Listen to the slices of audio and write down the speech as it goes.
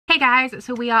Hey guys,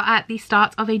 so we are at the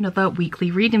start of another weekly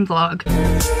reading vlog.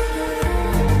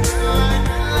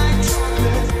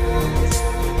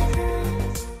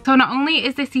 So not only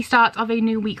is this the start of a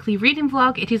new weekly reading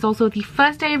vlog, it is also the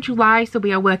first day of July, so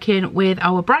we are working with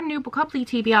our brand new Bookopoly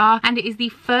TBR, and it is the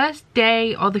first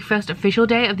day, or the first official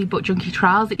day, of the Book Junkie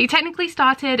trials. It technically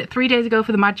started 3 days ago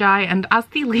for the Magi, and as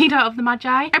the leader of the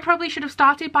Magi, I probably should have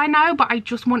started by now, but I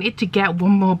just wanted to get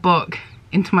one more book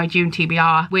into my June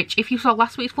TBR, which if you saw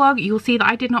last week's vlog, you'll see that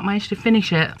I did not manage to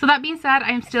finish it. So that being said,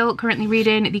 I am still currently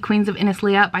reading The Queens of Innis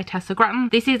Leah by Tessa Grattan.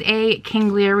 This is a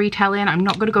King Lear retelling. I'm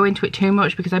not going to go into it too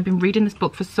much because I've been reading this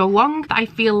book for so long that I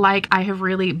feel like I have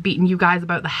really beaten you guys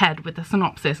about the head with the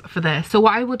synopsis for this. So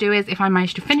what I will do is, if I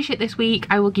manage to finish it this week,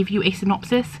 I will give you a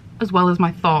synopsis as well as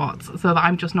my thoughts, so that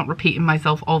I'm just not repeating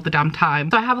myself all the damn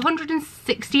time. So I have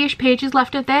 160-ish pages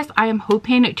left of this. I am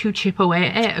hoping to chip away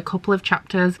at it a couple of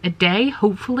chapters a day,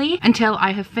 hopefully, until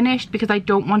I have finished, because I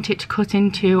don't want it to cut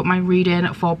into my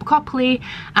reading for Bookopoly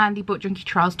and the Book Junkie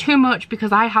trials too much,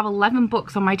 because I have 11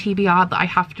 books on my TBR that I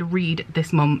have to read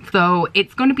this month. So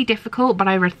it's going to be difficult, but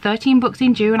I read 13 books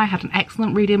in June. I had an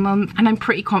excellent reading month and I'm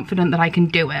pretty confident that I can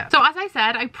do it. So as I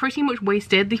said, I pretty much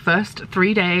wasted the first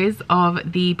 3 days of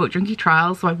the Book Junkie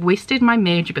trials, so I've wasted my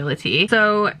mage ability.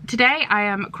 So today I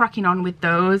am cracking on with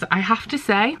those. I have to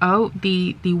say, oh,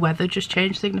 the weather just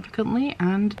changed significantly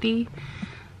and the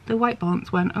white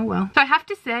balance went, oh well. So I have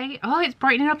to say, oh, it's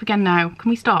brightening up again now. Can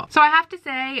we stop? So I have to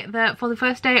say that for the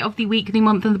first day of the week, the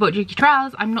month, and the Book Junkie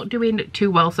trials, I'm not doing too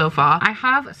well so far. I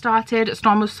have started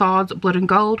Storm of Swords, Blood and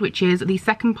Gold, which is the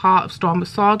second part of Storm of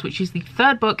Swords, which is the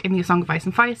third book in the A Song of Ice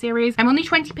and Fire series. I'm only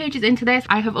 20 pages into this.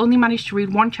 I have only managed to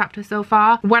read one chapter so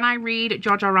far. When I read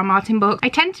George R.R. Martin books, I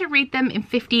tend to read them in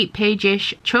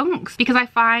 50-page-ish chunks, because I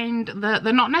find that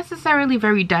they're not necessarily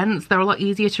very dense. They're a lot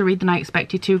easier to read than I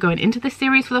expected to going into this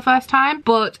series for the first time,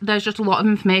 but there's just a lot of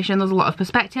information, there's a lot of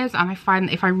perspectives, and I find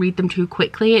that if I read them too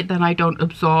quickly, then I don't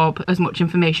absorb as much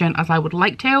information as I would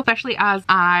like to, especially as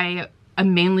I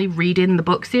am mainly reading the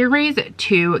book series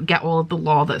to get all of the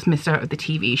lore that's missed out of the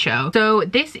TV show. So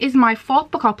this is my 4th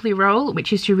Bookopoly roll,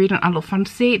 which is to read an adult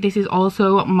fantasy. This is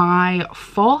also my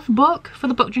 4th book for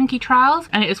the Book Junkie trials,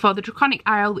 and it is for the Draconic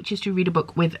Isle, which is to read a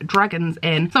book with dragons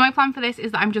in. So my plan for this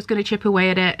is that I'm just going to chip away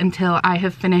at it until I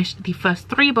have finished the first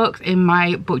 3 books in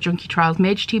my Book Junkie trials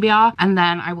mage TBR, and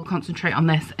then I will concentrate on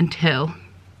this until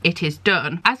it is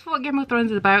done. As for what Game of Thrones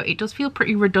is about, it does feel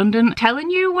pretty redundant telling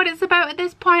you what it's about at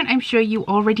this point. I'm sure you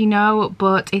already know,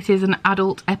 but it is an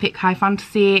adult epic high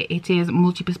fantasy. It is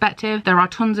multi-perspective. There are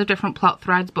tons of different plot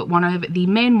threads, but one of the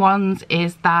main ones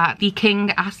is that the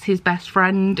king asks his best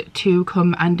friend to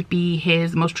come and be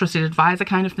his most trusted advisor,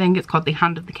 kind of thing. It's called the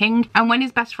Hand of the King. And when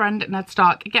his best friend Ned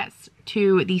Stark gets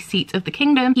to the seat of the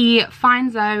kingdom, he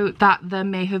finds out that there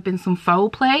may have been some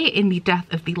foul play in the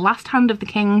death of the last Hand of the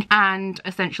King, and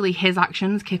essentially his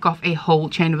actions kick off a whole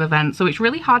chain of events. So it's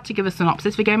really hard to give a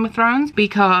synopsis for Game of Thrones,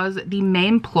 because the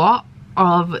main plot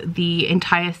of the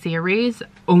entire series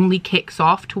only kicks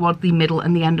off towards the middle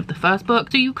and the end of the first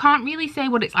book, so you can't really say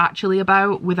what it's actually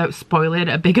about without spoiling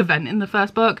a big event in the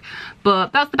first book,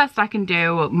 but that's the best I can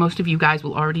do. Most of you guys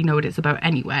will already know what it's about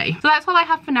anyway. So that's all I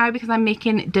have for now, because I'm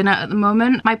making dinner at the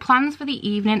moment. My plans for the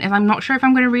evening is, I'm not sure if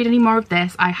I'm going to read any more of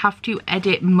this. I have to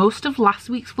edit most of last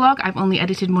week's vlog. I've only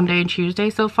edited Monday and Tuesday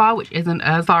so far, which isn't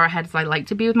as far ahead as I like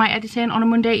to be with my editing on a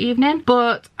Monday evening,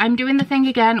 but I'm doing the thing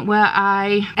again where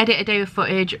I edit a day of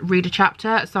footage, read a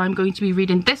chapter. So I'm going to be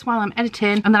reading this while I'm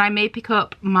editing, and then I may pick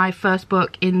up my first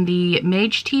book in the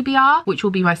mage TBR, which will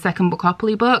be my second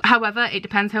Bookopoly book. However, it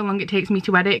depends how long it takes me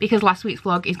to edit, because last week's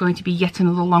vlog is going to be yet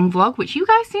another long vlog, which you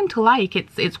guys seem to like.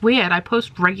 It's weird. I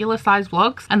post regular size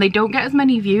vlogs and they don't get as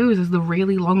many views as the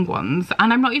really long ones,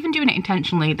 and I'm not even doing it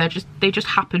intentionally. They just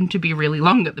happen to be really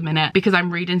long at the minute because I'm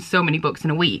reading so many books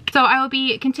in a week. So I will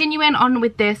be continuing on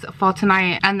with this for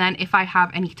tonight, and then if I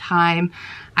have any time,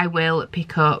 I will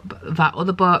pick up that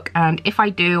other book, and if I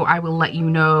do, I will let you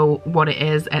know what it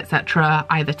is, etc.,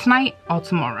 either tonight or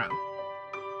tomorrow.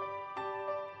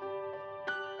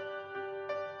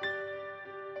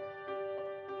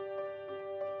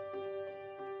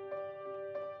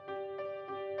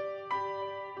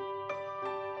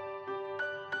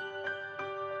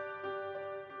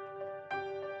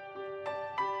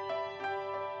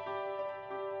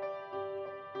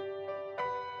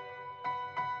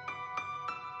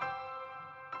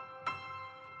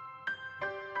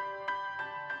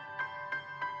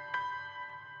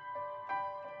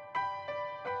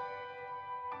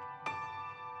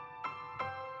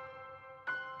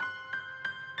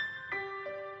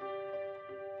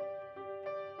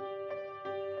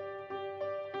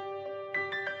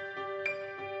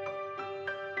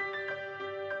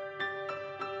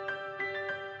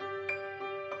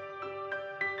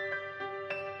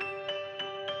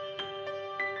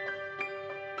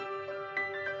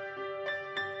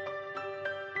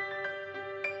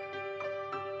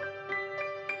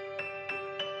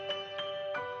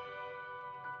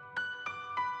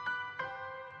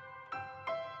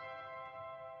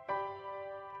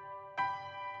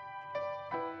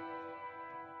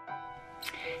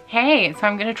 Hey, so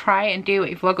I'm going to try and do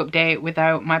a vlog update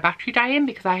without my battery dying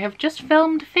because I have just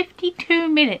filmed 52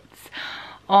 minutes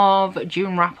of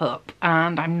June wrap up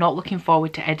and I'm not looking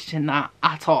forward to editing that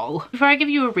at all. Before I give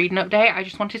you a reading update, I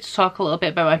just wanted to talk a little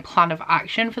bit about my plan of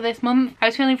action for this month. I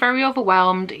was feeling very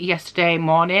overwhelmed yesterday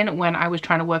morning when I was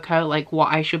trying to work out like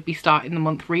what I should be starting the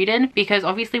month reading, because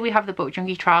obviously we have the Book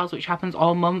Junkie trials which happens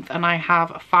all month and I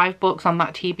have 5 books on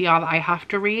that TBR that I have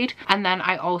to read, and then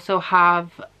I also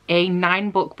have a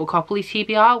 9-book Bookopoly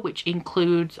TBR which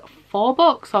includes 4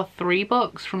 books or 3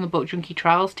 books from the Book Junkie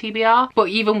Trials TBR. But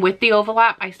even with the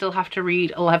overlap, I still have to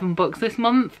read 11 books this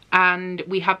month, and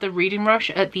we have the reading rush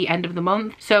at the end of the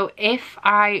month. So if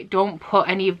I don't put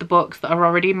any of the books that are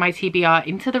already in my TBR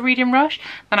into the reading rush,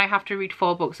 then I have to read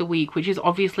 4 books a week, which is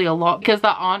obviously a lot because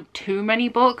there aren't too many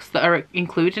books that are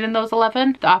included in those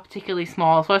 11 that are particularly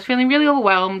small. So I was feeling really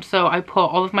overwhelmed, so I put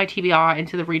all of my TBR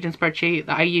into the reading spreadsheet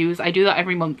that I use. I do that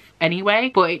every month anyway,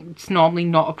 but it's normally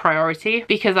not a priority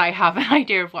because I have an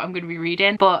idea of what I'm going to be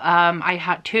reading. But I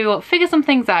had to figure some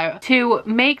things out to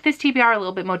make this TBR a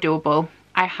little bit more doable.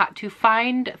 I had to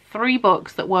find 3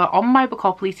 books that were on my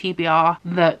Bookopoly TBR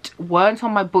that weren't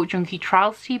on my Book Junkie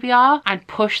Trials TBR and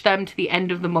push them to the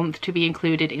end of the month to be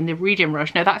included in the reading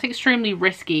rush. Now that's extremely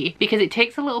risky because it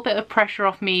takes a little bit of pressure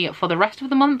off me for the rest of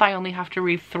the month. I only have to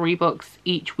read 3 books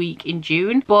each week in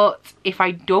June, but if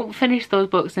I don't finish those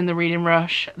books in the reading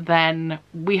rush then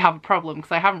we have a problem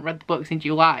because I haven't read the books in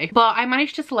July. But I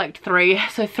managed to select 3,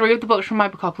 so 3 of the books from my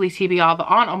Bookopoly TBR that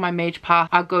aren't on my Mage Path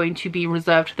are going to be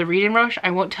reserved for the reading rush. I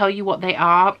won't tell you what they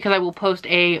are because I will post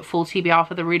a full TBR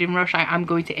for the reading rush. I am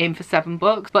going to aim for 7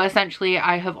 books, but essentially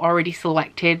I have already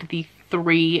selected the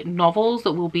 3 novels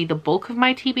that will be the bulk of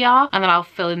my TBR, and then I'll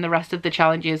fill in the rest of the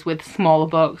challenges with smaller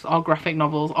books or graphic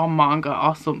novels or manga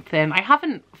or something. I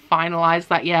haven't finalized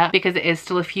that yet because it is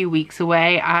still a few weeks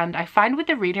away, and I find with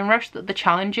the reading rush that the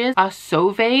challenges are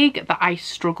so vague that I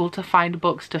struggle to find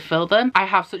books to fill them. I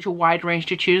have such a wide range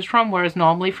to choose from, whereas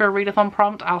normally for a readathon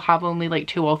prompt I'll have only like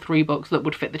 2 or 3 books that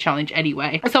would fit the challenge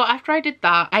anyway. So after I did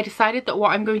that, I decided that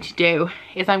what I'm going to do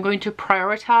is I'm going to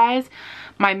prioritize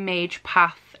my Mage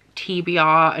Path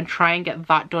TBR and try and get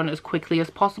that done as quickly as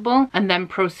possible, and then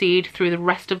proceed through the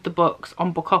rest of the books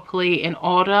on Bookopoly in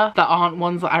order that aren't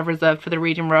ones that I've reserved for the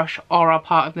reading rush or are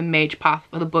part of the Mage Path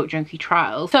for the Book Junkie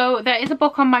trials. So there is a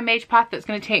book on my Mage Path that's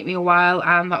going to take me a while,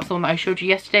 and that's the one that I showed you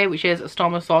yesterday, which is A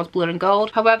Storm of Swords, Blood and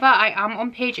Gold. However, I am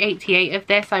on page 88 of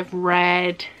this. I've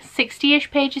read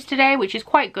 60-ish pages today, which is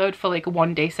quite good for like a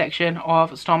 1-day section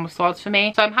of Storm of Swords for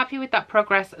me. So I'm happy with that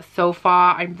progress so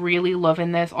far. I'm really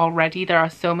loving this already. There are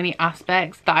so many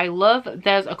aspects that I love.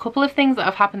 There's a couple of things that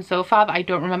have happened so far that I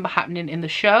don't remember happening in the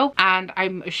show, and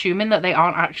I'm assuming that they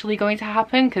aren't actually going to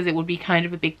happen because it would be kind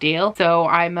of a big deal. So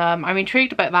I'm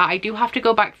intrigued about that. I do have to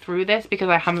go back through this because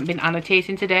I haven't been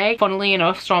annotating today. Funnily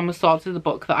enough, Storm of Swords is a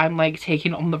book that I'm like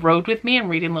taking on the road with me and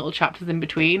reading little chapters in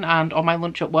between and on my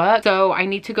lunch at work. So I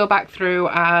need to go back through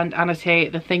and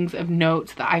annotate the things of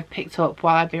note that I've picked up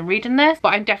while I've been reading this,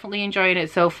 but I'm definitely enjoying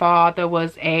it so far. There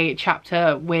was a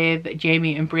chapter with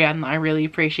Jamie and Brienne that I really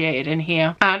appreciated in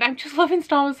here, and I'm just loving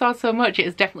Storm of Swords so much. It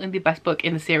is definitely the best book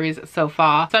in the series so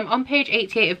far. So I'm on page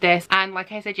 88 of this, and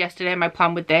like I said yesterday, my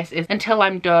plan with this is until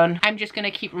I'm done, I'm just going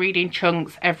to keep reading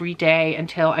chunks every day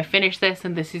until I finish this,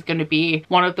 and this is going to be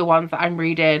one of the ones that I'm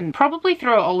reading probably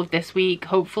throughout all of this week.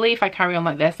 Hopefully if I carry on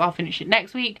like this I'll finish it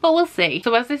next week, but we'll see.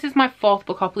 So as this is my 4th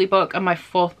Bookopoly book and my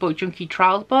 4th Book Junkie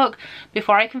Trials book,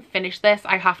 before I can finish this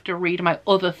I have to read my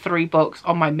other 3 books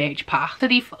on my Mage Path. So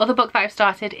the other book that I've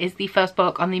started is the first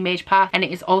book on the Mage Path, and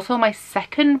it is also my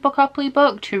 2nd Bookopoly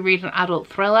book to read an adult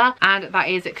thriller, and that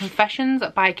is Confessions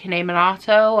by Kane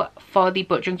Minato. For the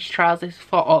Book Junkie Trials, this is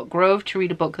for Oak Grove, to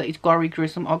read a book that is gory,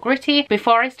 gruesome or gritty.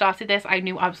 Before I started this I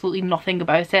knew absolutely nothing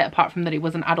about it apart from that it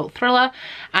was an adult thriller,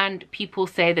 and people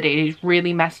say that it is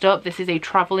really messed up. This is a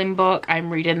traveling book. I'm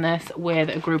reading this with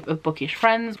a group of bookish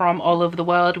friends from all over the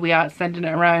world. We are sending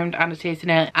it around, annotating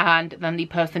it, and then the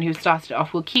person who started it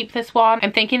off will keep this one.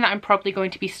 I'm thinking that I'm probably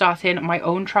going to be starting my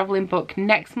own traveling book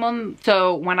next month,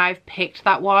 so when I've picked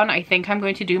that one I think I'm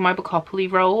going to do my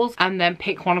Bookopoly rolls and then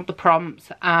pick one of the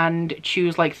prompts and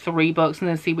choose like 3 books and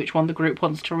then see which one the group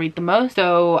wants to read the most.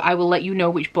 So I will let you know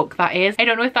which book that is. I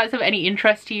don't know if that's of any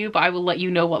interest to you, but I will let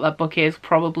you know what that book is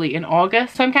probably in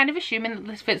August. So I'm kind of assuming that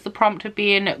this fits the prompt of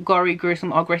being gory,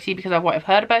 gruesome or gritty because of what I've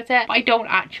heard about it, but I don't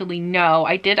actually know.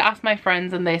 I did ask my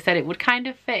friends and they said it would kind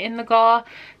of fit in the gore,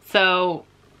 so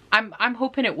I'm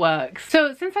hoping it works.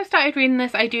 So since I started reading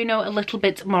this, I do know a little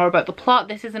bit more about the plot.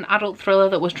 This is an adult thriller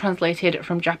that was translated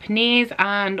from Japanese,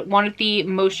 and one of the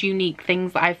most unique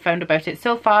things that I've found about it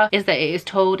so far is that it is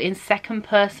told in 2nd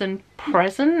person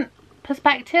present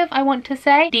perspective, I want to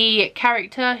say. The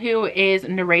character who is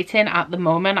narrating at the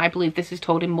moment, I believe this is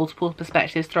told in multiple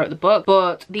perspectives throughout the book,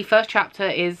 but the first chapter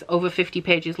is over 50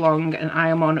 pages long and I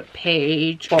am on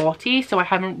page 40, so I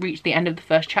haven't reached the end of the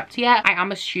first chapter yet. I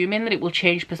am assuming that it will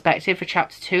change perspective for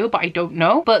chapter 2, but I don't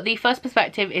know. But the first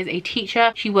perspective is a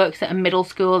teacher. She works at a middle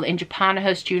school in Japan.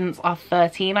 Her students are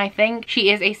 13, I think.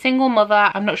 She is a single mother.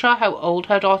 I'm not sure how old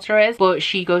her daughter is, but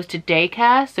she goes to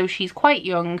daycare, so she's quite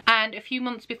young. And a few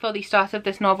months before the start of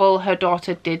this novel, her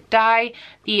daughter did die.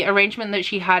 The arrangement that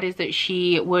she had is that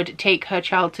she would take her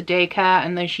child to daycare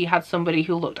and then she had somebody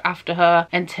who looked after her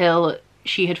until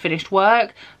she had finished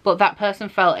work, but that person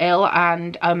fell ill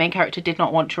and our main character did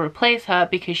not want to replace her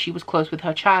because she was close with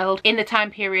her child. In the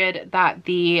time period that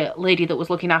the lady that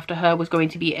was looking after her was going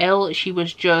to be ill, she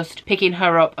was just picking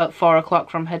her up at 4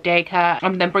 o'clock from her daycare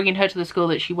and then bringing her to the school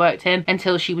that she worked in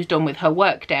until she was done with her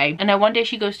work day. And then one day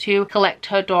she goes to collect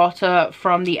her daughter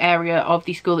from the area of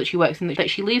the school that she works in, that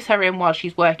she leaves her in while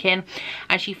she's working,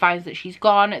 and she finds that she's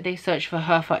gone. They search for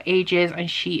her for ages and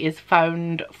she is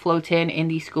found floating in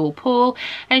the school pool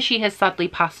and she has sadly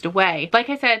passed away. Like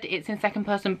I said, it's in second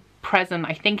person present.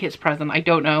 I think it's present, I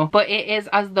don't know, but it is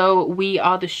as though we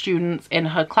are the students in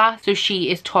her class, so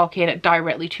she is talking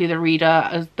directly to the reader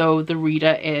as though the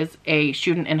reader is a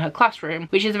student in her classroom,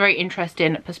 which is a very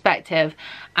interesting perspective.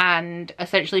 And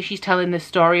essentially she's telling this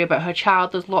story about her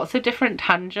child. There's lots of different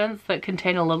tangents that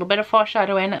contain a little bit of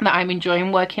foreshadowing that I'm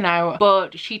enjoying working out,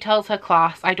 but she tells her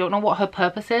class, I don't know what her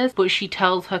purpose is, but she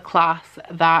tells her class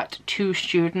that 2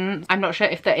 students, I'm not sure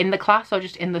if they're in the class or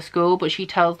just in the school, but she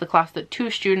tells the class that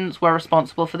 2 students were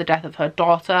responsible for the death of her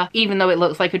daughter. Even though it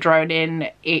looks like a drowning,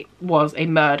 it was a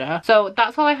murder. So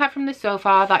that's all I have from this so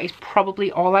far. That is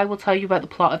probably all I will tell you about the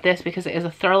plot of this because it is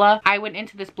a thriller. I went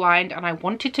into this blind and I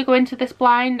wanted to go into this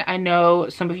blind. I know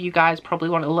some of you guys probably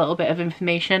want a little bit of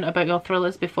information about your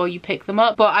thrillers before you pick them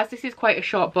up, but as this is quite a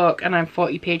short book and I'm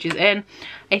 40 pages in,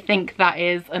 I think that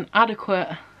is an adequate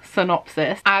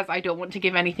synopsis, as I don't want to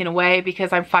give anything away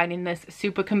because I'm finding this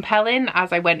super compelling,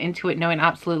 as I went into it knowing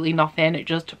absolutely nothing,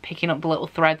 just picking up the little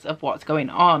threads of what's going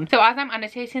on. So as I'm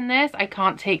annotating this, I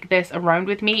can't take this around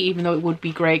with me, even though it would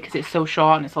be great because it's so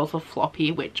short and it's also floppy,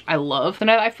 which I love. So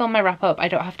now that I filmed my wrap up, I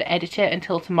don't have to edit it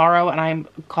until tomorrow, and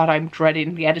I'm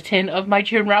dreading the editing of my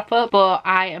June wrap up, but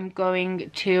I am going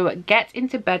to get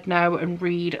into bed now and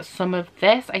read some of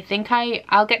this. I think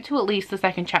I'll get to at least the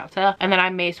second chapter and then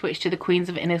I may switch to the Queens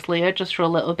of Innis Leah just for a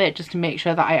little bit, just to make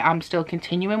sure that I am still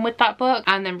continuing with that book,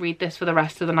 and then read this for the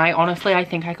rest of the night. Honestly, I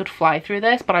think I could fly through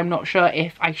this, but I'm not sure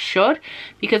if I should,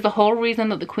 because the whole reason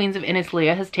that the Queens of Innis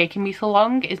Leah has taken me so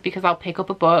long is because I'll pick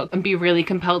up a book and be really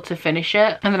compelled to finish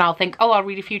it, and then I'll think, oh, I'll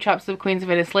read a few chapters of Queens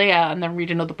of Innis Leah and then read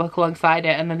another book alongside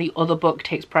it, and then the other book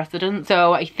takes precedence.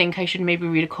 So I think I should maybe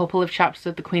read a couple of chapters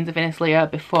of the Queens of Innis Leah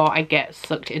before I get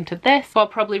sucked into this. So I'll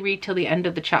probably read till the end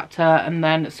of the chapter and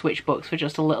then switch books for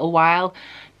just a little while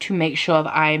to make sure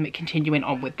that I'm continuing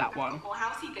on with that one. More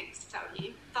housey things to tell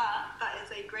you, but that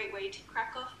is a great way to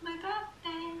crack off my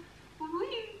birthday.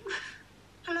 Woo!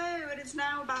 Hello, it is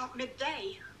now about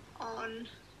midday on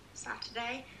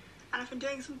Saturday, and I've been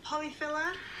doing some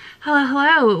polyfiller.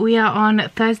 Hello, we are on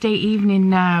Thursday evening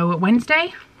now.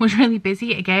 Wednesday was really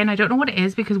busy again. I don't know what it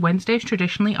is because Wednesdays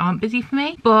traditionally aren't busy for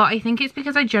me, but I think it's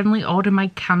because I generally order my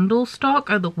candle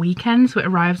stock at the weekend, so it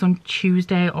arrives on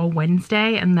Tuesday or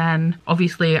Wednesday, and then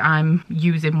obviously I'm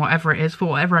using whatever it is for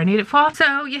whatever I need it for.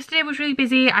 So yesterday was really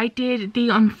busy. I did the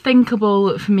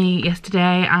unthinkable for me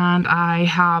yesterday and I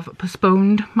have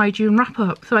postponed my June wrap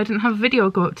up, so I didn't have a video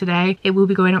go up today. It will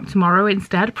be going up tomorrow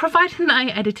instead, providing that I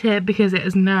edit it, because it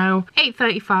is now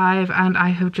 8:35 and I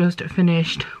have just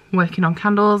finished working on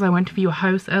candles. I went to view a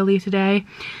house earlier today.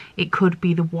 It could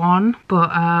be the one, but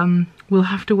we'll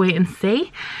have to wait and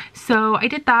see. So I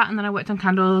did that and then I worked on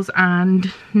candles,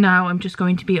 and now I'm just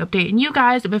going to be updating you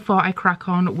guys before I crack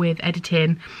on with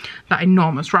editing that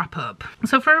enormous wrap up.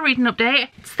 So for a reading update,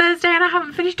 it's Thursday and I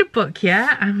haven't finished a book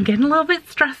yet. I'm getting a little bit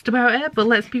stressed about it, but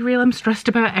let's be real, I'm stressed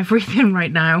about everything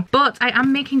right now. But I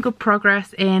am making good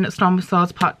progress in Storm of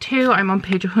Swords Part 2. I'm on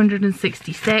page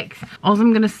 166. All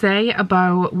I'm going to say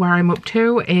about where I'm up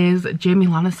to is Jaime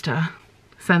Lannister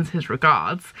sends his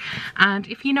regards, and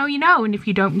if you know, you know, and if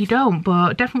you don't, you don't,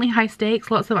 but definitely high stakes,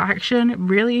 lots of action,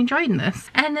 really enjoying this.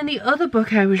 And then the other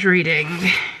book I was reading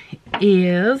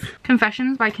is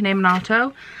Confessions by Kane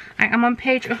Minato. I am on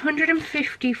page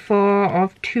 154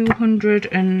 of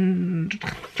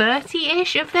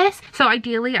 230-ish of this. So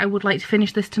ideally I would like to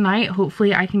finish this tonight.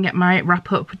 Hopefully I can get my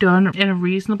wrap up done in a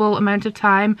reasonable amount of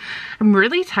time. I'm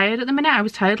really tired at the minute. I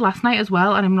was tired last night as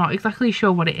well, and I'm not exactly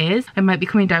sure what it is. I might be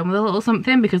coming down with a little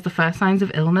something, because the first signs of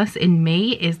illness in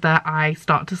me is that I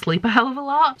start to sleep a hell of a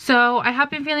lot. So I have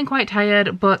been feeling quite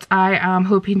tired, but I am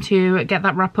hoping to get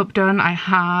that wrap up done. I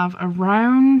have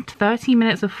around 30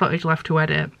 minutes of footage left to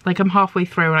edit. Like, I'm halfway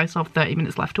through and I still have 30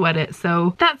 minutes left to edit,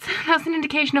 so that's an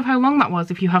indication of how long that was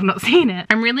if you have not seen it.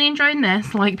 I'm really enjoying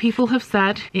this. Like people have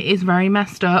said, it is very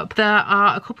messed up. There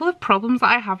are a couple of problems that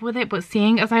I have with it, but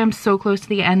seeing as I am so close to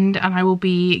the end and I will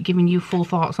be giving you full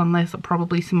thoughts on this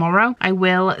probably tomorrow, I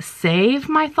will save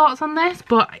my thoughts on this,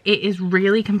 but it is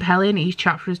really compelling. Each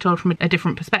chapter is told from a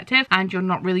different perspective, and you're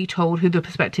not really told who the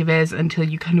perspective is until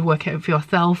you kind of work it out for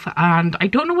yourself. And I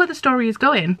don't know where the story is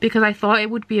going, because I thought it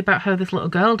would be about how this little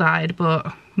girl died,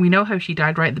 but we know how she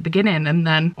died right at the beginning, and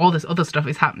then all this other stuff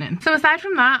is happening. So aside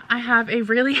from that, I have a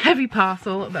really heavy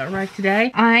parcel that arrived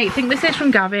today. I think this is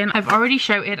from Gavin. I've already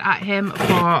shouted at him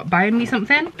for buying me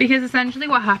something, because essentially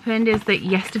what happened is that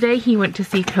yesterday he went to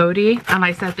see Codie, and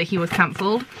I said that he was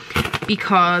cancelled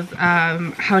because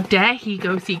how dare he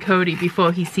go see Codie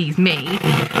before he sees me.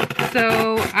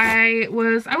 So I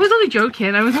was only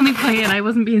joking, I was only playing, I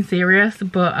wasn't being serious,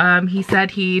 but he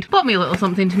said he'd bought me a little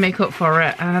something to make up for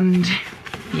it, and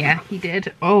yeah, he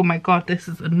did. Oh my god, this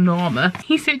is enormous.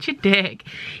 He's such a dick.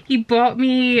 He bought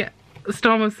me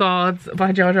Storm of Swords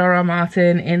by George R.R.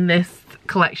 Martin in this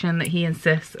collection that he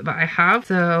insists that I have.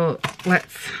 So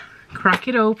let's crack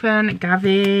it open.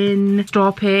 Gavin,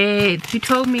 stop it. You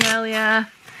told me earlier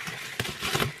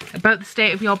about the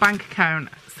state of your bank account,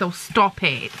 so stop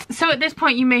it. So at this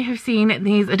point you may have seen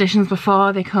these editions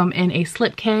before. They come in a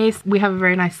slipcase. We have a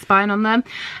very nice spine on them.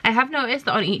 I have noticed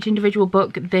that on each individual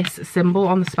book this symbol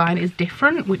on the spine is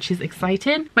different, which is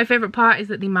exciting. My favourite part is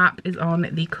that the map is on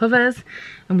the covers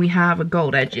and we have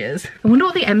gold edges. I wonder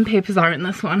what the end papers are in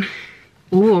this one.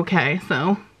 Oh, okay,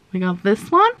 so we got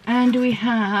this one, and we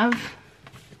have,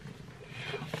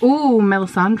 ooh,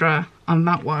 Melisandre on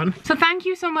that one. So thank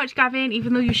you so much, Gavin.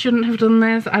 Even though you shouldn't have done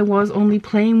this, I was only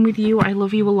playing with you. I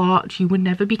love you a lot. You would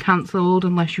never be cancelled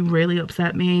unless you really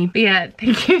upset me. But yeah,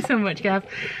 thank you so much, Gav.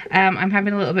 I'm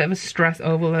having a little bit of a stress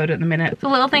overload at the minute. So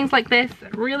little things like this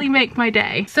really make my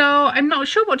day. So I'm not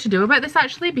sure what to do about this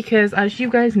actually, because as you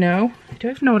guys know, I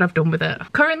don't even know what I've done with it. I'm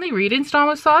currently reading Storm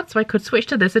of Swords, so I could switch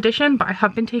to this edition, but I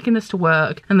have been taking this to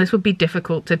work, and this would be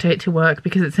difficult to take to work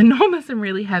because it's enormous and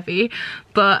really heavy.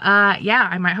 But yeah,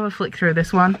 I might have a flick through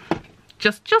this one.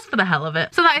 Just for the hell of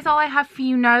it. So that is all I have for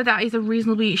you now. That is a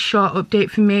reasonably short update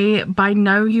for me. By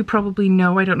now you probably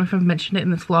know, I don't know if I've mentioned it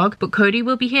in this vlog, but Codie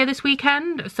will be here this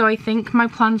weekend. So I think my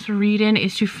plans for reading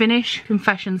is to finish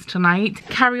Confessions tonight,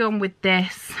 carry on with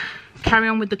this, carry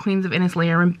on with the Queens of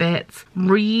Innisleia in bits,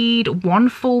 read one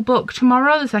full book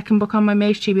tomorrow, the second book on my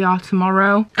Mage TBR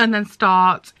tomorrow, and then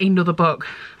start another book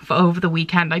for over the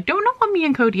weekend. I don't know what me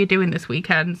and Codie are doing this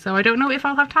weekend, so I don't know if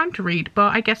I'll have time to read,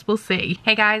 but I guess we'll see.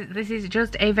 Hey guys, this is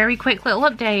just a very quick little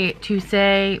update to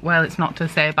say, well, it's not to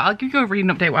say, but I'll give you a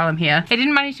reading update while I'm here. I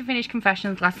didn't manage to finish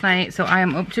Confessions last night, so I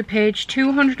am up to page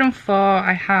 204.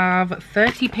 I have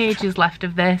 30 pages left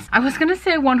of this. I was gonna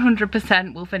say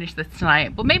 100% we'll finish this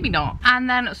tonight, but maybe not. And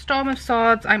then Storm of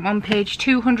Swords, I'm on page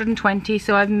 220,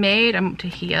 so I'm up to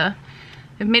here.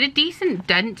 I've made a decent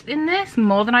dent in this,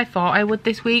 more than I thought I would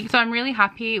this week, so I'm really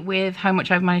happy with how much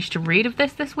I've managed to read of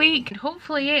this week. And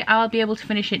hopefully I'll be able to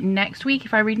finish it next week.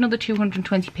 If I read another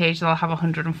 220 pages, I'll have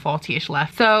 140-ish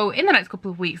left. So in the next couple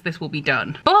of weeks, this will be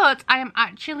done. But I am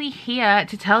actually here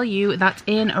to tell you that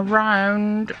in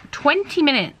around 20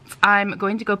 minutes, I'm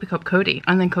going to go pick up Codie,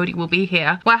 and then Codie will be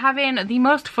here. We're having the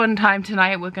most fun time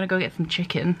tonight. We're gonna go get some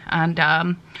chicken and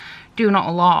do not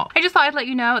a lot. I just thought I'd let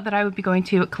you know that I would be going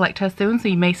to collect her soon, so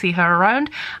you may see her around.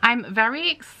 I'm very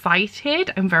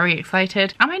excited. I'm very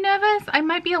excited. Am I nervous? I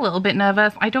might be a little bit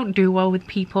nervous. I don't do well with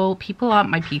people. People aren't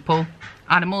my people.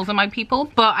 Animals are my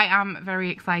people, but I am very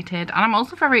excited, and I'm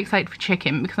also very excited for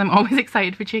chicken because I'm always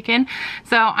excited for chicken.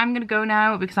 So I'm gonna go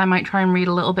now because I might try and read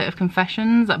a little bit of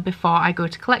Confessions before I go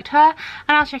to collect her,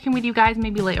 and I'll check in with you guys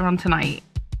maybe later on tonight.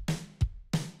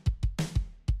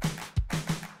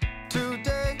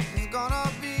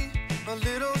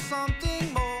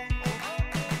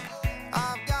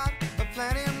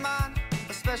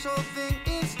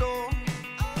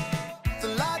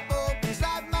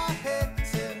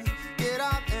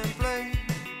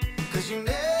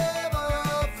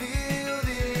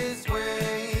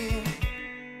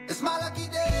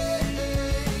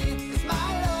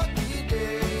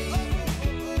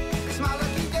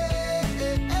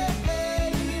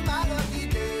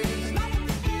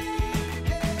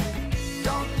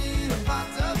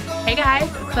 Hey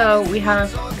guys, so we have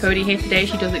Codie here today.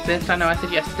 She does exist. I know I said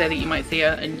yesterday that you might see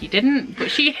her and you didn't, but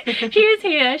she is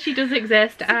here. She does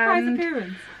exist. Surprise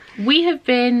appearance. We have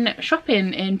been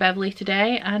shopping in Beverley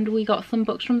today and we got some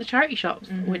books from the charity shops,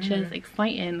 which is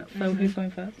exciting. So who's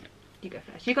going first? You go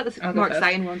first. You got the more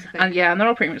exciting ones, I think. And yeah, and they're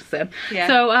all pretty much the same. Yeah.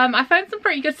 So I found some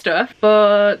pretty good stuff,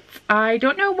 but I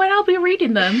don't know when I'll be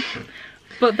reading them.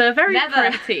 But they're very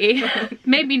pretty.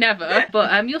 Maybe never,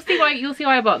 but you'll see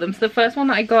why I bought them. So the first one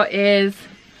that I got is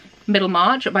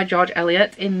Middlemarch by George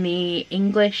Eliot in the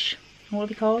English, what are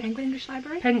they called? Penguin English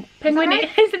Library? Penguin, right?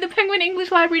 Is it the Penguin English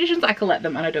Library editions? I collect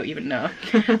them and I don't even know.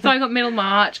 So I got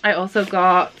Middlemarch. I also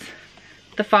got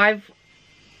the 5,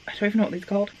 I don't even know what these are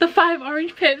called. The 5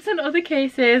 Orange Pips and Other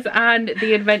Cases, and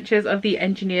The Adventures of the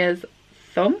Engineer's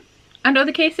Thumb and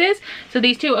Other Cases. So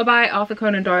these two are by Arthur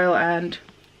Conan Doyle and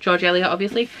George Eliot,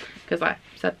 obviously, because I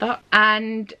said that.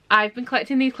 And I've been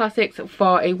collecting these classics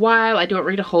for a while. I don't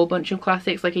read a whole bunch of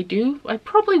classics like I do. I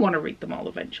probably want to read them all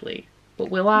eventually, but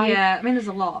will I? Yeah, I mean there's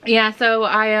a lot. Yeah, so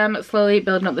I am slowly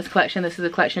building up this collection. This is a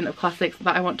collection of classics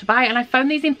that I want to buy, and I found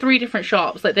these in 3 different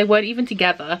shops. Like, they weren't even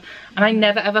together, and I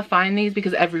never ever find these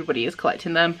because everybody is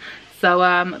collecting them. So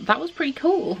that was pretty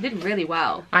cool. You did really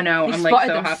well. I know, you I'm spotted like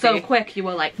so them happy. so quick, you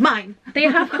were like, mine. They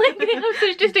have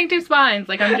such distinctive spines.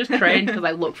 Like, I'm just trained because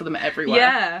I look for them everywhere.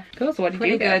 Yeah. Cool, so what did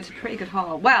you get? Pretty good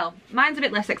haul. Well, mine's a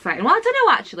bit less exciting. Well, I don't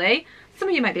know actually. Some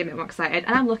of you might be a bit more excited,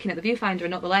 and I'm looking at the viewfinder and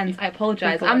not the lens. I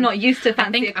apologise. I'm not used to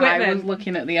fancy equipment. I was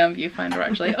looking at the viewfinder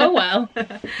actually. Oh well.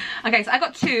 Okay, so I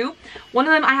got 2. One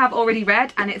of them I have already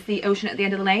read, and it's The Ocean at the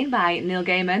End of the Lane by Neil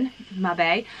Gaiman, my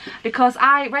bae, because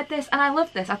I read this and I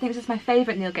love this. I think this is my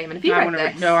favourite Neil Gaiman. Have you read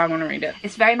this? No, I want to read it.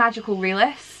 It's very magical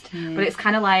realist, but it's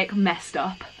kind of like messed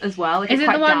up as well. Like, is it's it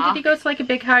quite the one, dark. did he go to like a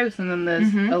big house and then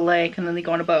there's a lake and then they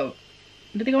go on a boat?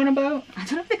 Did they go on a boat? I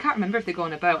don't know if they can't remember if they go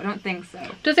on a boat. I don't think so.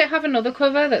 Does it have another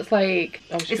cover that's like...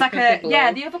 Oh, it's like a...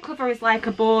 Yeah, the other cover is like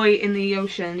a boy in the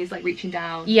ocean. He's like reaching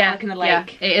down. Yeah. Like in the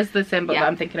lake. Yeah, it is the same book that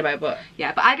I'm thinking about, but...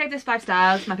 Yeah, but I gave this 5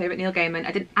 stars. My favourite Neil Gaiman.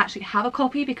 I didn't actually have a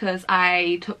copy because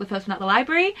I took the first one out of the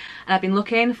library. And I've been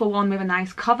looking for one with a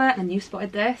nice cover. And then you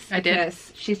spotted this. I did.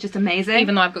 She's just amazing.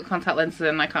 Even though I've got contact lenses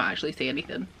and I can't actually see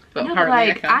anything. But no,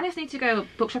 like, I just need to go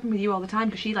book shopping with you all the time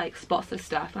because she like spots this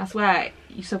stuff, and I swear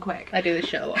you're so quick. I do this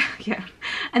shit a lot. Yeah.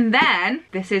 And then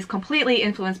this is completely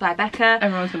influenced by Becca.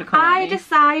 Everyone's gonna come at me. I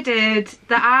decided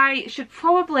that I should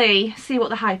probably see what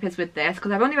the hype is with this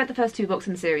because I've only read the first 2 books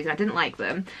in the series and I didn't like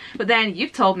them. But then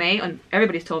you've told me, and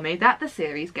everybody's told me, that the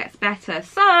series gets better.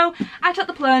 So I took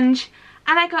the plunge.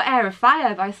 And I got Heir of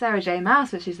Fire by Sarah J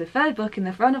Maas, which is the 3rd book in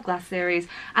the Throne of Glass series.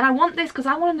 And I want this because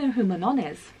I want to know who Manon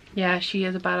is. Yeah, she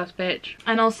is a badass bitch.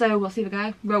 And also, what's the other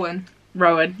guy? Rowan.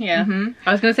 Rowan, yeah.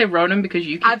 I was going to say Ronan because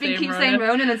you keep saying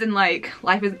Ronan as in like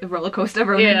life is a roller coaster,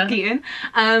 Ronan Keaton.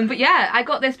 But yeah, I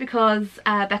got this because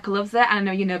Becca loves it and I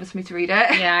know you're nervous for me to read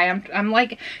it. Yeah, I'm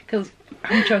like, because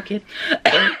I'm joking.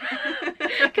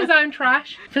 Because I'm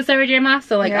trash for Sarah J Maas,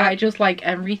 so like I just like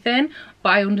everything, but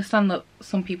I understand that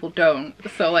some people don't,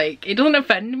 so like it doesn't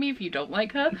offend me if you don't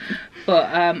like her, but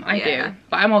I do.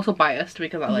 But I'm also biased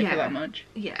because I like her that much.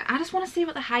 Yeah, I just want to see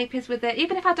what the hype is with it.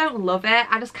 Even if I don't love it,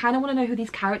 I just kind of want to know who these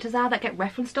characters are that get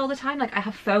referenced all the time. Like, I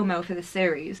have FOMO for this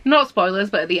series. Not spoilers,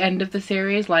 but at the end of the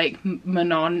series, like,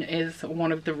 Manon is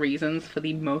one of the reasons for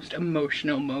the most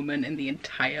emotional moment in the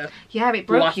entire it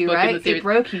broke you, right? It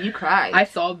broke you, you cried. I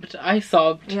sobbed,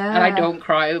 and I don't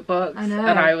cry at books, I know.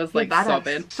 And I was like badass.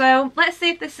 sobbing. So let's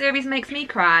see if this series makes me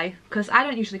cry, because I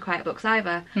don't usually cry at books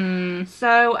either.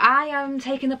 So I am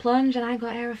taking the plunge and I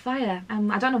got Heir of Fire.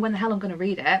 I don't know when the hell I'm going to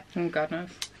read it. Oh, God knows.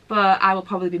 But I will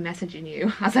probably be messaging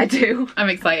you as I do. I'm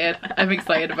excited. I'm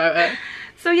excited about it.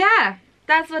 So yeah,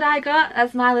 that's what I got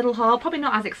as my little haul. Probably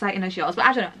not as exciting as yours, but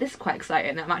I don't know. This is quite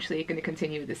exciting. I'm actually going to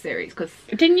continue with this series because...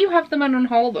 Didn't you have them and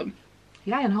unhaul them?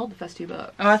 Yeah, I unhauled the first 2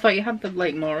 books. Oh, I thought you had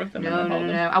like more of them. No.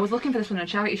 I was looking for this one in a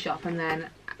charity shop and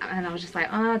I was just like,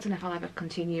 oh, I don't know if I'll ever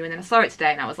continue. And then I saw it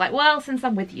today and I was like, well, since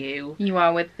I'm with you. You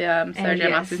are with Sarah J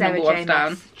Maas's number 1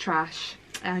 down. Trash.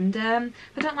 And if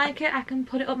I don't like it, I can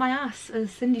put it up my ass, as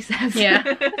Cindy says. Yeah.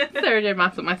 Sarah J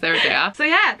Maas up my Sarah J ass. So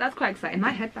yeah, that's quite exciting. My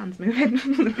headband's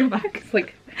moving. Go back. It's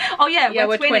like... Oh yeah,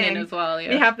 we're twinning as well, yeah.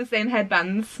 We have the same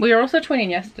headbands. We were also twinning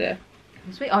yesterday.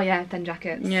 Sweet. Oh yeah, then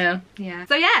jackets. Yeah. Yeah.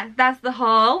 So yeah, that's the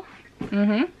haul.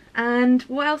 And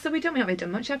what else have we done? We haven't really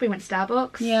done much, have we? Went to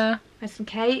Starbucks. Yeah. Had some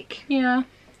cake. Yeah. I'm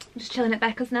just chilling at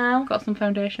Becca's now. Got some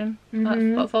foundation.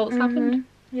 That's all that's happened.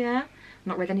 Yeah.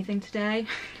 Not read anything today.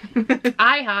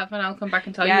 I have, and I'll come back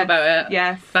and tell you about it.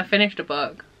 Yes. I finished a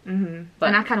book. But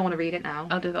and I kind of want to read it now.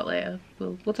 I'll do that later.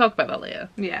 We'll talk about that later.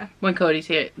 Yeah. When Codie's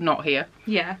here, not here.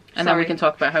 Yeah. And then we can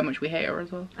talk about how much we hate her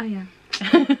as well. Oh yeah.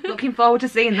 Looking forward to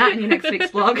seeing that in your next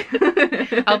week's vlog.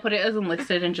 I'll put it as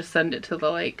unlisted and just send it to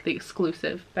the the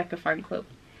exclusive Becca fan club.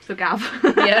 So Gav.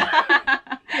 Yeah.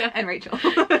 Yeah. And Rachel.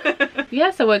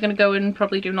 Yeah, so we're gonna go and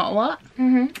probably do not a lot.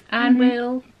 And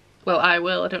we'll, well, I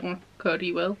will, I don't know if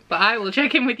Codie will, but I will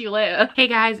check in with you later. Hey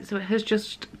guys, so it has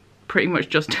just pretty much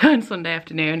just turned Sunday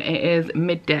afternoon. It is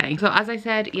midday. So as I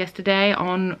said yesterday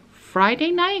on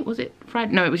Friday night, was it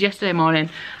Friday? No, it was yesterday morning.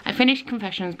 I finished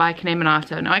Confessions by Kane. Now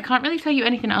I can't really tell you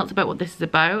anything else about what this is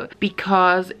about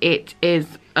because it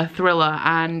is a thriller,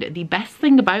 and the best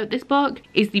thing about this book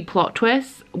is the plot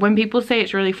twist. When people say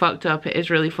it's really fucked up, it is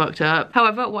really fucked up.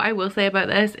 However, what I will say about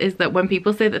this is that when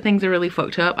people say that things are really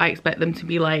fucked up, I expect them to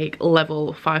be like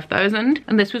level 5,000,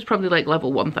 and this was probably like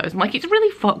level 1,000. Like, it's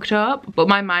really fucked up, but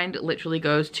my mind literally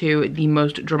goes to the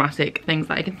most dramatic things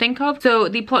that I can think of. So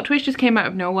the plot twist just came out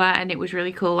of nowhere, and it was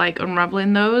really cool, like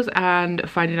unraveling those and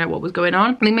finding out what was going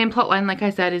on. The main plot line, like I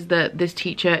said, is that this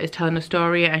teacher is telling a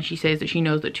story, and she says that she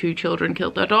knows that 2 children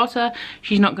killed their daughter.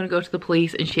 She's not going to go to the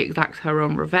police, and she exacts her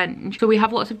own revenge. So we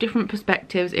have lots of different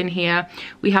perspectives in here.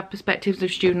 We have perspectives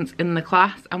of students in the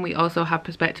class, and we also have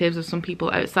perspectives of some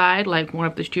people outside, like one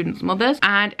of the students' mothers,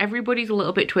 and everybody's a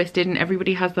little bit twisted and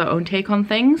everybody has their own take on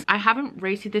things. I haven't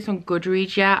rated this on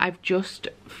Goodreads yet. I've just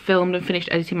filmed and finished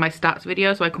editing my stats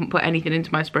video, so I couldn't put anything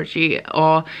into my spreadsheet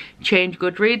or change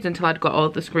Goodreads until I'd got all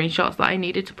the screenshots that I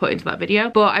needed to put into that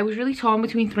video. But I was really torn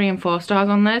between 3 and 4 stars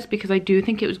on this because I do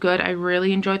think it was good. I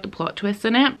really enjoyed the plot twists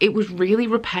in it. It was really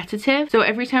repetitive, so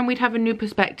every time we'd have a new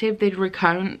perspective, they'd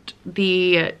recount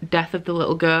the death of the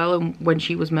little girl and when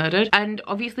she was murdered, and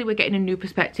obviously we're getting a new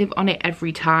perspective on it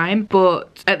every time,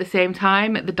 but at the same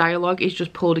time the dialogue is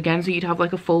just pulled again, so you'd have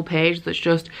like a full page that's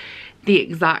just the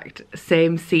exact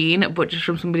same scene but just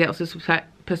from somebody else's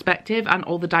perspective, and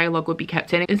all the dialogue would be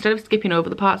kept in. Instead of skipping over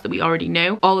the parts that we already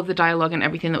knew, all of the dialogue and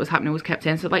everything that was happening was kept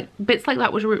in, so like bits like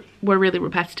that were really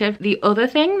repetitive. The other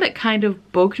thing that kind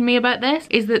of bugged me about this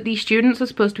is that the students are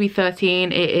supposed to be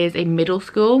 13. It is a middle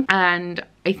school, and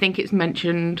I think it's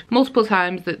mentioned multiple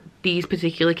times that these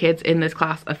particular kids in this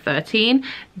class are 13.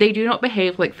 They do not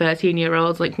behave like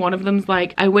 13-year-olds. Like, one of them's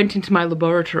like, I went into my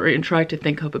laboratory and tried to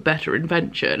think up a better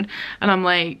invention, and I'm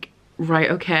like,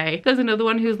 right, okay. There's another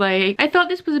one who's like, I thought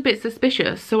this was a bit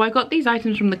suspicious, so I got these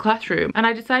items from the classroom and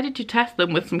I decided to test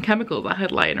them with some chemicals I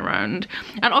had lying around.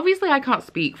 And obviously I can't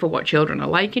speak for what children are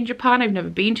like in Japan. I've never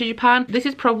been to Japan. This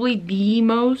is probably the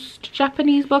most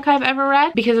Japanese book I've ever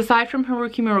read, because aside from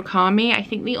Haruki Murakami, I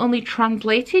think the only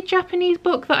translated Japanese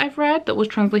book that I've read that was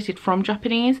translated from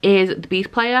Japanese is The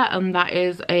Beast Player, and that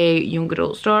is a young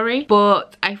adult story.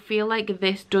 But I feel like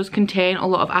this does contain a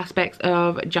lot of aspects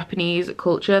of Japanese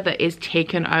culture that is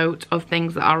taken out of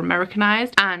things that are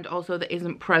Americanized, and also that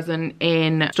isn't present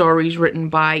in stories written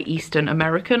by Eastern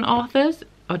American authors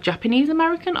or Japanese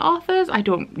American authors. I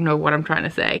don't know what I'm trying to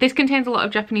say. This contains a lot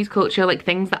of Japanese culture, like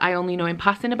things that I only know in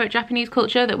passing about Japanese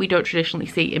culture that we don't traditionally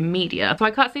see in media. So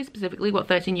I can't say specifically what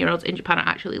 13-year-olds in Japan are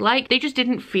actually like. They just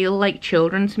didn't feel like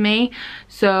children to me.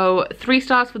 So 3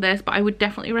 stars for this, but I would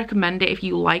definitely recommend it if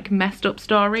you like messed up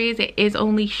stories. It is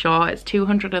only short, it's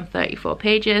 234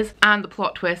 pages, and the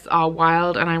plot twists are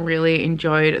wild, and I really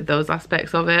enjoyed those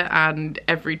aspects of it, and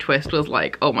every twist was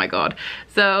like, oh my god.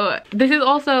 So this is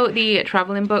also the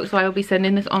traveling book, so I will be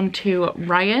sending this on to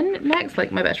Ryan next,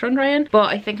 like my best friend Ryan,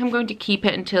 but I think I'm going to keep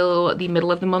it until the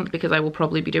middle of the month because I will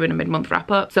probably be doing a mid-month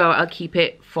wrap-up, so I'll keep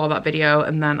it for that video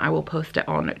and then I will post it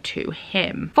on to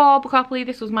him. For Bookopoly,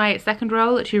 this was my second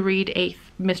role to read a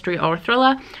mystery or a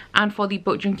thriller, and for the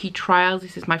Book Junkie Trials,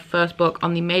 this is my first book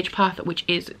on the Mage Path, which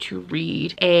is to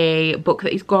read a book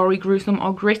that is gory, gruesome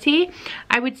or gritty.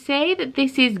 I would say that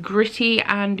this is gritty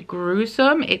and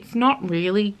gruesome. It's not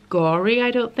really gory,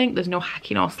 I don't think. There's no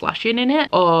hacking or slashing in it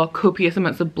or copious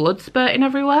amounts of blood spurting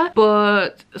everywhere,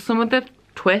 but some of the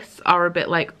twists are a bit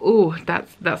like, oh,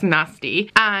 that's nasty.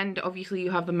 And obviously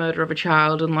you have the murder of a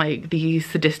child and like the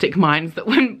sadistic minds that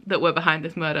were behind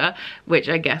this murder, which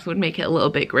I guess would make it a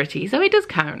little bit gritty, so it does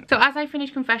count. So as I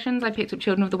finished Confessions, I picked up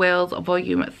Children of the Whales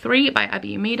volume 3 by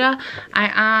Abby Umeda.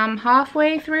 I am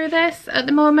halfway through this at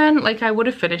the moment. Like, I would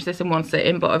have finished this in one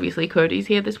sitting, but obviously Codie's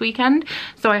here this weekend,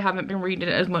 so I haven't been reading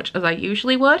it as much as I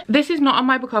usually would. This is not on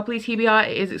my Bookopoly TBR,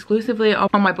 it is exclusively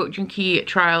on my Book Junkie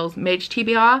Trials Mage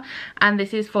TBR, and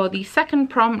this is for the second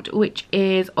prompt, which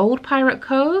is Old Pirate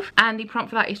Cove, and the prompt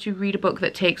for that is to read a book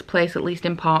that takes place at least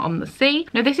in part on the sea.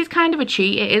 Now this is kind of a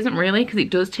cheat, it isn't really, because it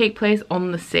does take place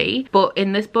on the sea, but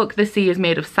in this book the sea is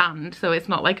made of sand, so it's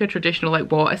not like a traditional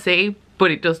like water sea, but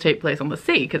it does take place on the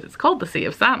sea because it's called the Sea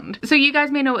of Sand. So you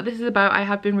guys may know what this is about. I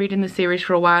have been reading the series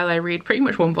for a while. I read pretty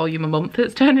much 1 volume a month,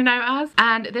 it's turning out as.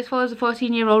 And this follows a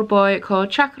 14-year-old boy called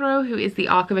Chakro, who is the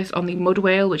archivist on the Mud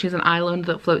Whale, which is an island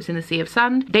that floats in the Sea of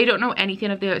Sand. They don't know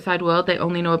anything of the outside world, they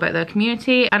only know about their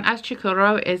community. And as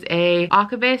Chakro is a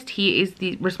archivist, he is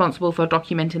responsible for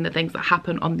documenting the things that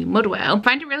happen on the Mud Whale. I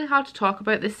find it really hard to talk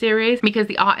about this series because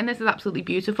the art in this is absolutely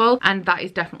beautiful, and that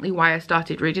is definitely why I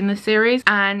started reading this series.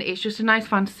 And it's just a nice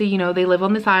fantasy, you know, they live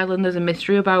on this island, there's a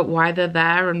mystery about why they're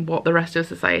there and what the rest of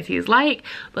society is like,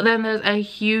 but then there's a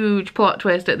huge plot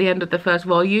twist at the end of the first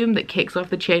volume that kicks off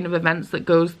the chain of events that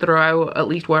goes throughout at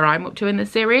least where I'm up to in this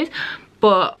series.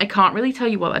 But I can't really tell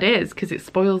you what that is because it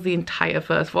spoils the entire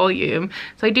first volume.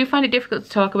 So I do find it difficult to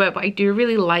talk about, but I do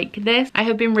really like this. I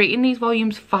have been rating these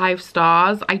volumes 5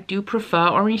 stars. I do prefer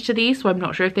Orange to these, so I'm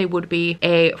not sure if they would be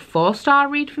a 4-star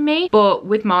read for me. But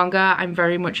with manga, I'm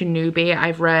very much a newbie.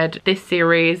 I've read this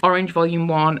series, Orange Volume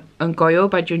 1 and Goyo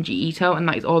by Junkie Ito, and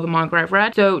that is all the manga I've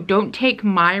read. So don't take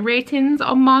my ratings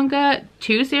on manga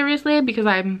too seriously because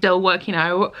I'm still working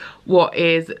out what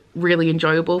is really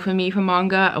enjoyable for me for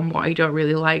manga and what I don't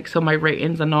really like, so my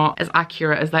ratings are not as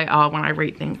accurate as they are when I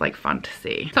rate things like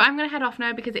fantasy. So I'm gonna head off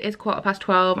now because it is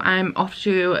 12:15. I'm off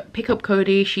to pick up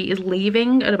Codie. She is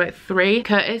leaving at about 3.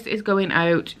 Curtis is going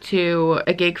out to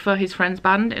a gig for his friend's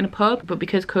band in a pub, but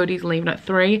because Codie's leaving at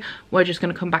 3, we're just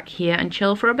gonna come back here and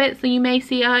chill for a bit. So you may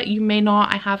see her, you may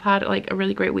not. I have had like a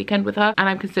really great weekend with her, and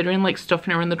I'm considering like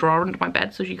stuffing her in the drawer under my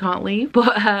bed so she can't leave.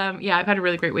 But yeah, I've had a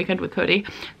really great weekend with Codie,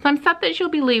 so I'm sad that she'll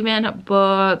be leaving,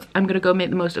 but I'm gonna go make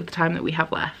the most of the time that we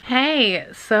have left. Hey,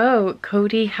 so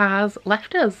Codie has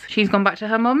left us. She's gone back to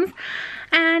her mum's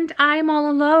and I'm all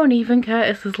alone. Even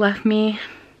Curtis has left me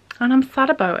and I'm sad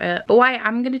about it. But what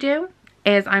I'm gonna do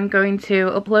is I'm going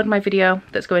to upload my video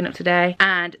that's going up today,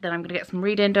 and then I'm gonna get some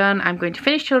reading done. I'm going to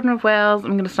finish Children of Wales,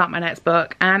 I'm gonna start my next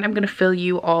book, and I'm gonna fill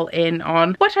you all in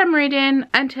on what I'm reading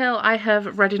until I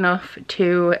have read enough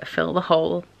to fill the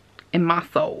hole in my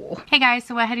soul. Hey guys,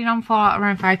 so we're heading on for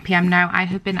around 5 PM now. I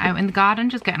have been out in the garden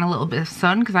just getting a little bit of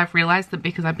sun because I've realised that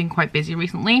because I've been quite busy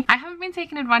recently, I haven't been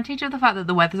taking advantage of the fact that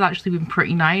the weather's actually been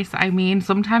pretty nice. I mean,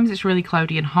 sometimes it's really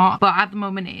cloudy and hot, but at the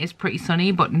moment it is pretty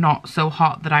sunny, but not so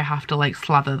hot that I have to like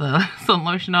slather the sun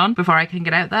lotion on before I can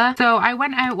get out there. So I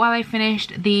went out while I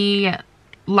finished the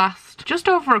last just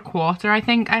over a quarter I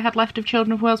think I had left of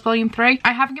Children of Wales Volume 3.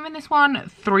 I have given this one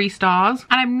 3 stars,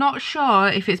 and I'm not sure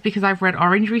if it's because I've read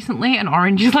Orange recently and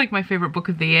Orange is like my favourite book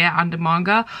of the year and a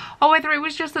manga, or whether it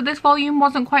was just that this volume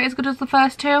wasn't quite as good as the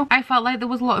first 2. I felt like there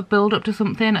was a lot of build up to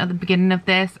something at the beginning of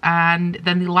this, and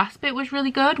then the last bit was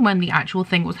really good when the actual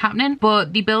thing was happening,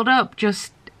 but the build up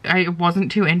just, I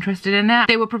wasn't too interested in it.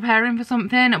 They were preparing for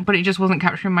something, but it just wasn't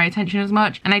capturing my attention as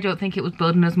much, and I don't think it was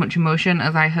building as much emotion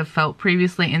as I have felt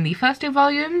previously in the first 2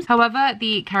 volumes. However,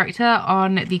 the character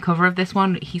on the cover of this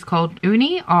one, he's called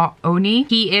Uni or Oni.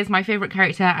 He is my favourite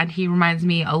character and he reminds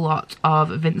me a lot of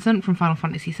Vincent from Final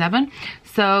Fantasy VII.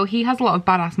 So he has a lot of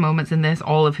badass moments in this.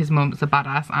 All of his moments are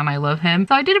badass and I love him.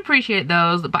 So I did appreciate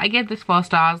those, but I gave this 4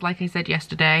 stars like I said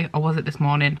yesterday, or was it this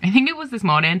morning? I think it was this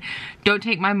morning. Don't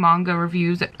take my manga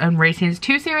reviews and ratings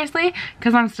too seriously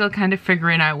because I'm still kind of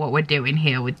figuring out what we're doing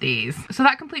here with these. So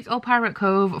that completes all Pirate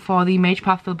Cove for the Mage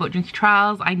Path for the Book Junkie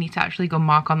Trials. I need to actually go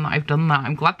mark on that I've done that.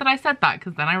 I'm glad that I said that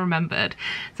because then I remembered.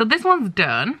 So this one's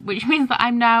done, which means that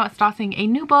I'm now starting a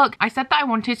new book. I said that I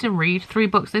wanted to read 3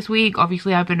 books this week.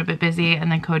 Obviously I've been a bit busy,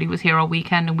 and then Codie was here all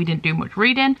weekend and we didn't do much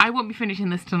reading. I won't be finishing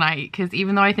this tonight because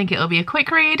even though I think it'll be a quick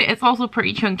read, it's also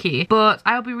pretty chunky. But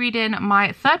I'll be reading my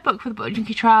 3rd book for the Book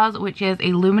Junkie Trials, which is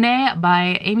Illuminae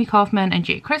by Amy Kaufman and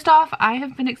Jake Kristoff. I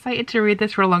have been excited to read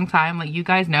this for a long time, like you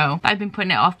guys know. I've been putting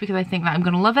it off because I think that I'm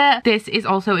gonna love it. This is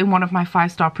also in one of my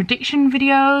 5-star prediction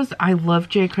videos. I love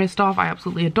Jake Kristoff. I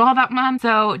absolutely adore that man.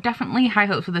 So definitely high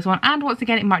hopes for this one. And once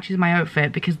again, it matches my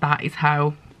outfit because that is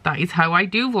how I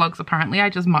do vlogs apparently. I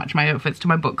just match my outfits to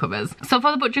my book covers. So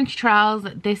for the Book Junkie Trials,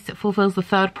 this fulfills the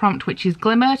 3rd prompt, which is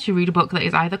glimmer, to read a book that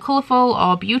is either colourful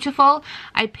or beautiful.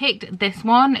 I picked this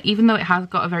one, even though it has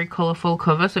got a very colourful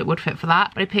cover, so it would fit for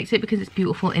that, but I picked it because it's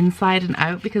beautiful inside and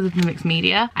out because of the mixed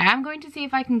media. I am going to see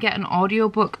if I can get an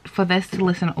audiobook for this to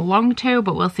listen along to,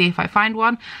 but we'll see if I find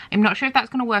one. I'm not sure if that's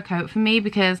going to work out for me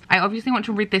because I obviously want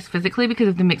to read this physically because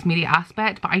of the mixed media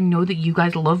aspect, but I know that you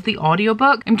guys love the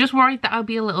audiobook. I'm just worried that I'll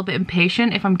be a little bit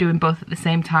impatient if I'm doing both at the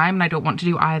same time, and I don't want to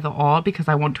do either or because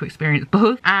I want to experience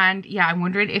both. And yeah, I'm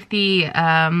wondering if the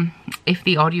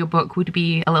audiobook would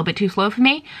be a little bit too slow for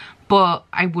me, but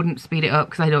I wouldn't speed it up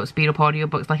because I don't speed up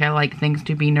audiobooks. Like, I like things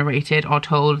to be narrated or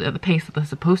told at the pace that they're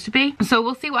supposed to be. So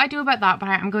we'll see what I do about that, but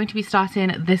I am going to be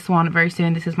starting this one very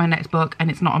soon. This is my next book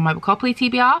and it's not on my Bookopoly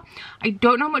TBR. I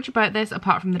don't know much about this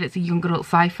apart from that it's a young adult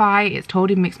sci-fi. It's told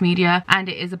in mixed media and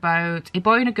it is about a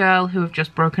boy and a girl who have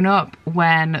just broken up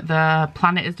when the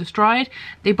planet is destroyed.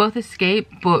 They both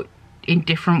escape, but in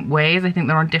different ways. I think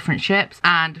they're on different ships,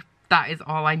 and that is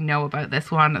all I know about this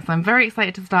one. So I'm very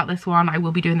excited to start this one. I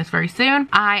will be doing this very soon.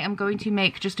 I am going to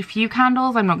make just a few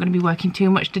candles. I'm not going to be working too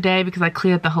much today because I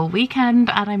cleared the whole weekend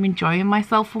and I'm enjoying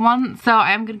myself for once. So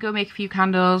I am going to go make a few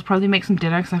candles, probably make some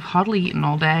dinner because I've hardly eaten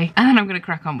all day. And then I'm going to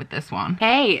crack on with this one.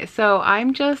 Hey, so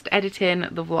I'm just editing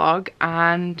the vlog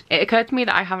and it occurred to me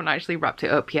that I haven't actually wrapped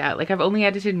it up yet. Like, I've only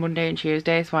edited Monday and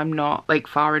Tuesday, so I'm not like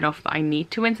far enough that I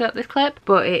need to insert this clip.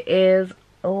 But it is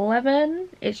 11,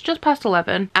 it's just past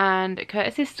 11 and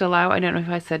Curtis is still out. I don't know if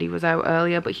I said he was out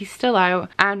earlier, but he's still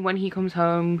out, and when he comes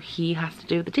home he has to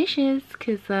do the dishes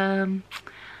because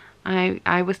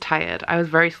I was tired. I was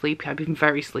very sleepy. I've been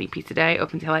very sleepy today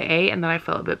up until I ate, and then I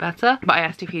felt a bit better. But I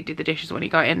asked if he'd do the dishes when he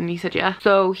got in and he said yeah.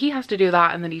 So he has to do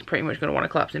that and then he's pretty much going to want to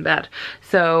collapse in bed.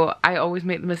 So I always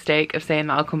make the mistake of saying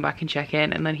that I'll come back and check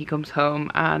in, and then he comes home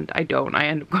and I don't. I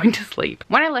end up going to sleep.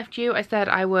 When I left you, I said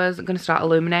I was going to start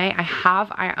Illuminate.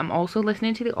 I am also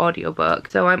listening to the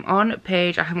audiobook. So I'm on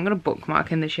page, I haven't got a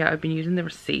bookmark in this yet. I've been using the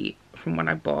receipt from when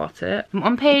I bought it. I'm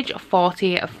on page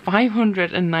 40 of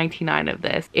 599 of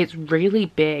this. It's really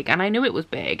big, and I knew it was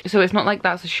big, so it's not like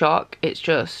that's a shock. It's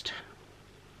just,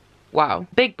 wow,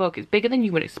 big book. It's bigger than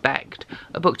you would expect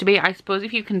a book to be. I suppose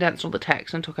if you condensed all the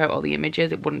text and took out all the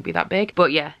images, it wouldn't be that big,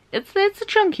 but yeah, it's a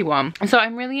chunky one. So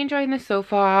I'm really enjoying this so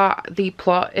far. The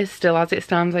plot is still as it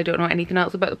stands. I don't know anything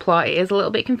else about the plot. It is a little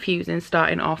bit confusing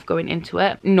starting off going into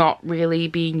it, not really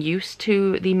being used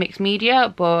to the mixed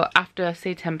media, but after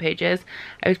say 10 pages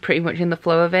I was pretty much in the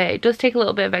flow of it. It does take a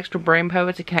little bit of extra brain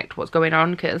power to connect what's going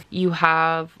on because you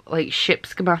have like ship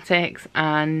schematics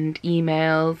and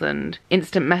emails and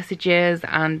instant messages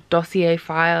and dossier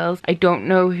files. I don't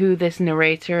know who this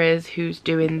narrator is who's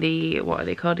doing the, what are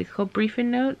they called? It's called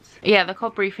briefing notes. Yeah, they're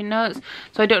called briefing notes.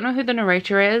 So I don't know who the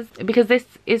narrator is because this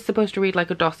is supposed to read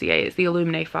like a dossier. It's the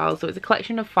Illuminate files. So it's a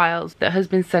collection of files that has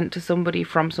been sent to somebody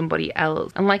from somebody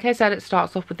else. And like I said, it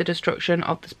starts off with the destruction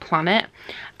of this planet.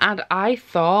 And I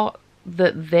thought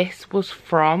that this was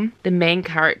from the main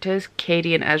characters,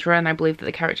 Codie and Ezra, and I believe that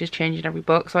the characters change in every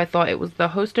book. So I thought it was the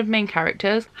host of main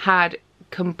characters had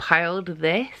compiled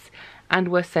this and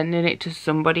we're sending it to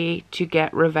somebody to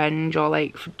get revenge or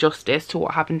like for justice to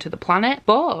what happened to the planet.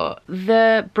 But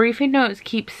the briefing notes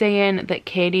keep saying that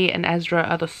Codie and Ezra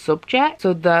are the subject,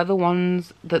 so they're the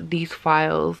ones that these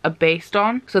files are based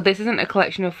on. So this isn't a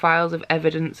collection of files of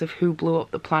evidence of who blew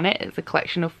up the planet, it's a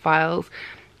collection of files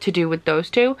to do with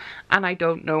those two, and I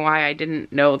don't know why I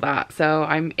didn't know that. So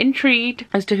I'm intrigued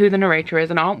as to who the narrator is,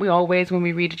 and aren't we always when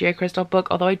we read a J. Kristoff book?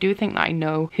 Although I do think that I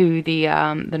know who the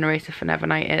narrator for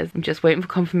Nevernight is. I'm just waiting for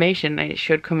confirmation and it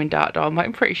should come in Dark Dawn, but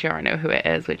I'm pretty sure I know who it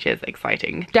is, which is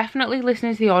exciting. Definitely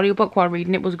listening to the audiobook while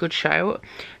reading it was a good shout.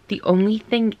 The only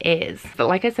thing is that,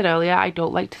 like I said earlier, I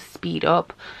don't like to speed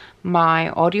up my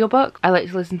audiobook. I like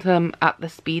to listen to them at the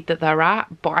speed that they're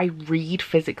at, but I read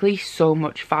physically so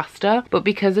much faster. But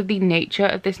because of the nature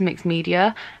of this mixed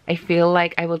media, I feel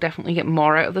like I will definitely get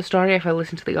more out of the story if I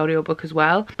listen to the audiobook as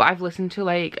well. But I've listened to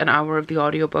like an hour of the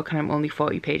audiobook and I'm only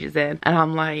 40 pages in, and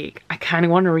I'm like, I kind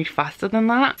of want to read faster than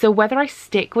that. So whether I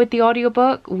stick with the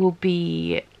audiobook will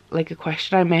be like a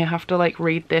question. I may have to like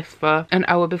read this for an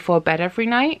hour before bed every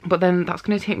night, but then that's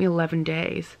going to take me 11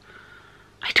 days.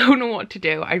 I don't know what to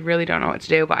do. I really don't know what to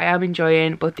do, but I am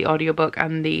enjoying both the audiobook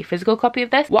and the physical copy of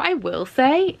this. What I will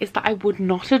say is that I would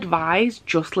not advise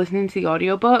just listening to the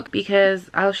audiobook,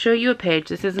 because I'll show you a page.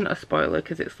 This isn't a spoiler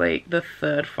because it's like the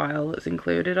 3rd file that's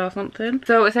included or something.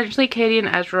 So essentially Codie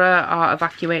and Ezra are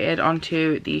evacuated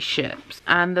onto these ships,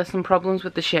 and there's some problems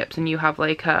with the ships, and you have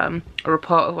like a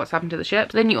report of what's happened to the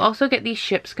ships. Then you also get these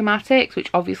ship schematics, which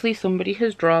obviously somebody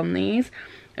has drawn these,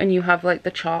 and you have like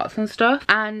the charts and stuff,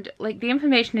 and like the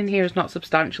information in here is not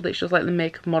substantial. It's just like the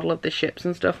make model of the ships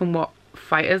and stuff and what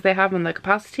fighters they have and their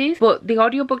capacities. But the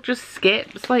audiobook just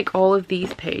skips like all of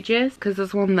these pages because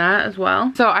there's one there as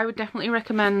well. So I would definitely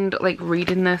recommend like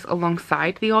reading this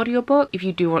alongside the audiobook if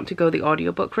you do want to go the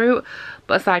audiobook route.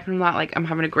 But aside from that, like I'm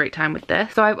having a great time with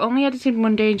this. So I've only edited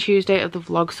Monday and Tuesday of the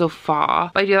vlog so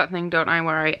far, but I do that thing, don't I,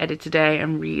 where I edit today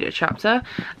and read a chapter,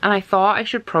 and I thought I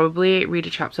should probably read a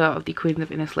chapter of the Queen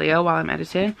of Innis Leah while I'm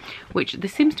editing, which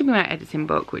this seems to be my editing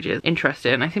book, which is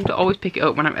interesting. I seem to always pick it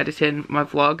up when I'm editing my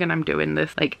vlog and I'm doing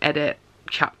this like edit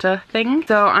chapter thing.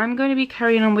 So I'm going to be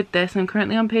carrying on with this. I'm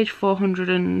currently on page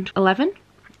 411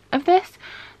 of this.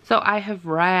 So I have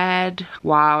read,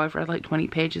 wow, I've read like 20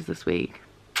 pages this week.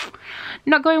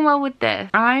 Not going well with this.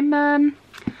 I'm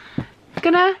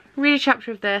gonna read a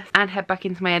chapter of this and head back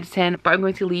into my editing, but I'm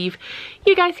going to leave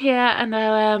you guys here, and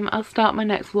I'll start my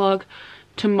next vlog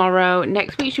tomorrow.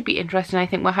 Next week should be interesting. I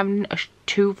think we're having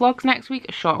two vlogs next week,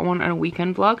 a short one and a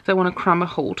weekend vlog, so I want to cram a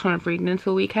whole ton of reading into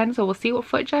the weekend, so we'll see what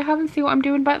footage I have and see what I'm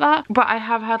doing about that. But I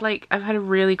have had I've had a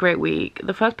really great week.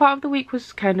 The first part of the week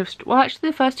was kind of, well,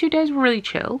 actually the first 2 days were really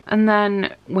chill, and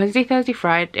then Wednesday, Thursday,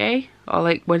 Friday, or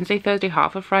like Wednesday, Thursday,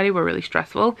 half of Friday were really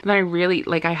stressful. And then I really,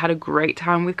 I had a great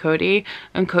time with Codie,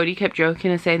 and Codie kept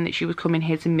joking and saying that she was coming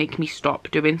here to make me stop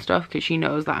doing stuff because she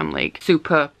knows that I'm like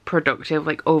super productive,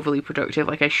 like overly productive,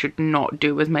 like I should not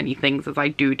do as many things as I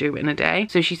do in a day.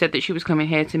 So she said that she was coming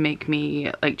here to make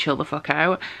me like chill the fuck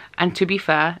out, and to be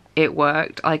fair, it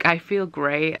worked. Like, I feel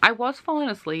great. I was falling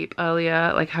asleep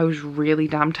earlier, like I was really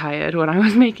damn tired when I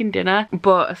was making dinner,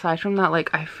 but aside from that,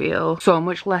 like I feel so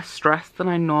much less stressed than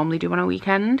I normally do on a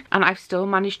weekend, and I've still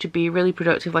managed to be really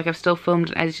productive. Like, I've still filmed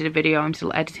and edited a video. I'm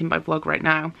still editing my vlog right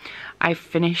now. I've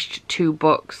finished 2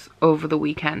 books over the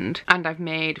weekend, and I've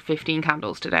made 15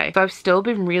 candles today. So I've still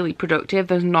been really productive.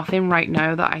 There's nothing right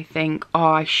now that I think, oh,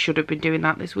 I should have been doing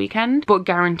that this weekend, but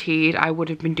guaranteed I would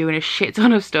have been doing a shit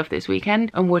ton of stuff this weekend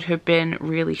and would have been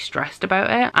really stressed about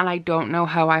it. And I don't know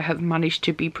how I have managed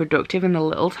to be productive in the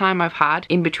little time I've had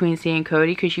in between seeing Codie,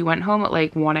 because she went home at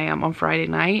like 1 AM on Friday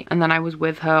night, and then I was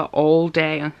with her all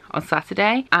day on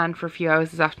Saturday and for a few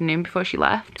hours this afternoon before she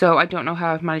left. So I don't know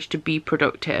how I've managed to be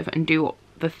productive and do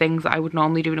the things that I would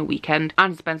normally do in a weekend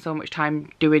and spend so much time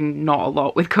doing not a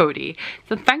lot with Codie.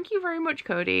 So thank you very much,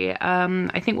 Codie.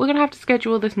 I think we're gonna have to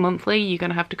schedule this monthly. You're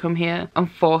gonna have to come here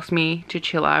and force me to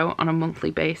chill out on a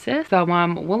monthly basis. So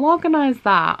we'll organize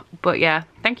that. But yeah,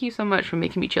 thank you so much for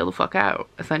making me chill the fuck out,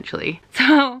 essentially.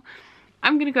 So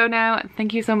I'm gonna go now.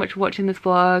 Thank you so much for watching this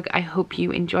vlog. I hope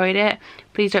you enjoyed it.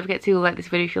 Please don't forget to like this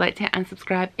video if you liked it, and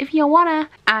subscribe if you wanna.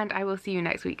 And I will see you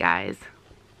next week, guys.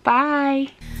 Bye.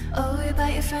 Oh, you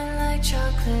bite your friend like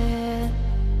chocolate.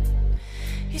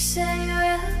 You say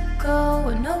you'll go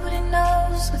where nobody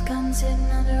knows, with guns hidden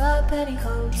under our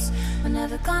petticoats. We're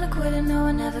never gonna quit it, no,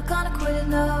 we're never gonna quit it,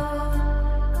 no.